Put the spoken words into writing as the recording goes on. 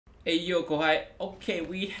Hey yo, Kohai. Okay,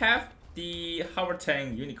 we have the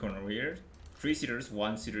Hovertank unicorn over here. 3-seaters,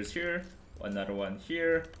 1-seaters here, another one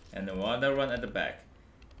here, and another one at the back.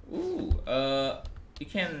 Ooh, you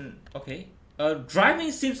can, okay.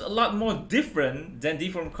 Driving seems a lot more different than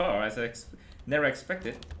deformed car, as I never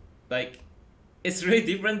expected. Like, it's really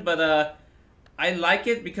different, but I like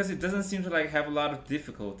it because it doesn't seem to like have a lot of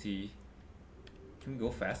difficulty. Can we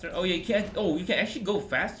go faster? Oh yeah, you can. Oh, you can actually go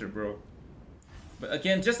faster, bro. But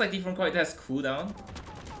again, just like different car, it has cooldown.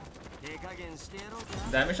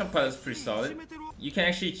 Damage on pilot is pretty solid. You can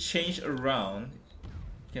actually change around.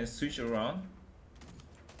 You can switch around.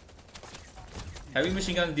 Heavy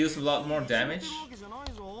machine gun deals a lot more damage.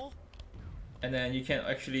 And then you can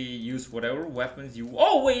actually use whatever weapons you...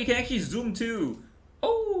 Oh wait, you can actually zoom too!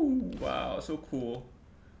 Oh, wow, so cool.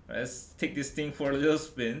 Let's take this thing for a little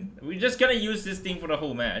spin. We're just gonna use this thing for the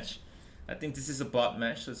whole match. I think this is a bot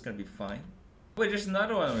match, so it's gonna be fine. Wait, there's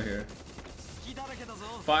another one over here.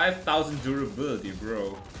 5,000 durability,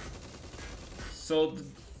 bro. So,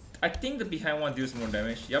 I think the behind one deals more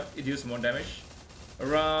damage. Yep, it deals more damage.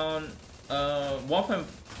 Around 1.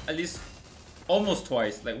 At least almost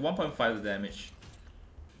twice, like 1.5 the damage.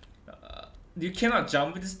 You cannot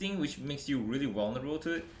jump with this thing, which makes you really vulnerable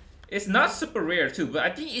to it. It's not super rare too, but I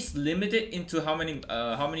think it's limited into how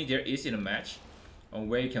many there is in a match, on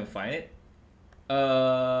where you can find it.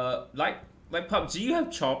 Like PUBG, you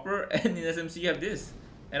have Chopper, and in SMC you have this,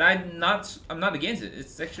 and I'm not against it.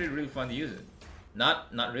 It's actually really fun to use it.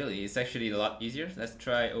 Not really. It's actually a lot easier. Let's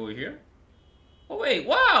try over here. Oh wait,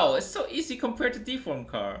 wow! It's so easy compared to deformed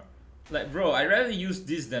car. Like bro, I'd rather use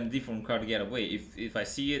this than deformed car to get away. If I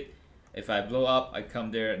see it, if I blow up, I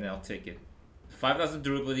come there and I'll take it. 5,000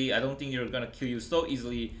 durability. I don't think you're gonna kill you so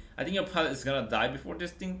easily. I think your pilot is gonna die before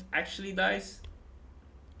this thing actually dies.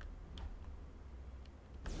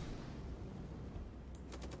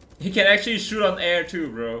 He can actually shoot on air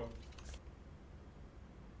too, bro.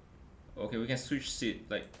 Okay, we can switch seat,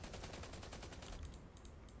 like.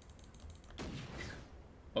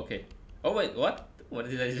 Okay. Oh wait, what? What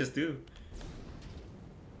did I just do?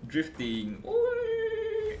 Drifting.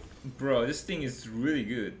 Ooh. Bro, this thing is really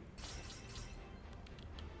good.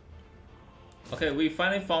 Okay, we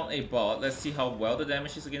finally found a bot. Let's see how well the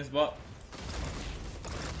damage is against bot.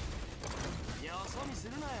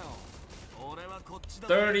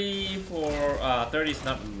 30 for 30 is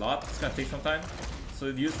not a lot. It's gonna take some time. So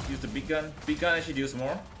use the big gun. Big gun actually deals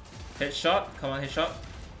more. Headshot. Come on, headshot.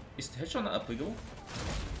 Is headshot not applicable?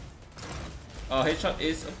 Headshot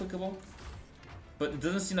is applicable, but it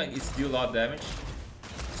doesn't seem like it's deal a lot of damage.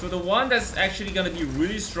 So the one that's actually gonna be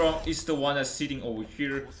really strong is the one that's sitting over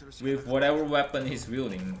here with whatever weapon he's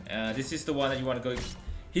wielding. This is the one that you want to go.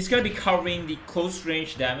 He's gonna be covering the close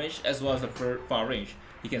range damage as well as the far range.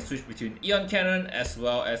 He can switch between Ion Cannon as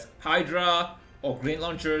well as Hydra or Grenade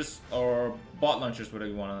Launchers or Bot Launchers,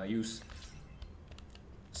 whatever you wanna use.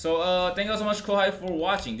 So thank you so much, Kohai, for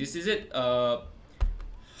watching. This is it.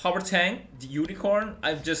 Hovertank, the Unicorn.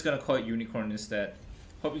 I'm just gonna call it Unicorn instead.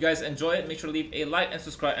 Hope you guys enjoy it. Make sure to leave a like and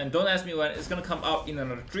subscribe. And don't ask me when. It's gonna come out in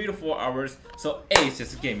another 3 to 4 hours. So, hey, it's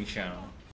just a gaming channel.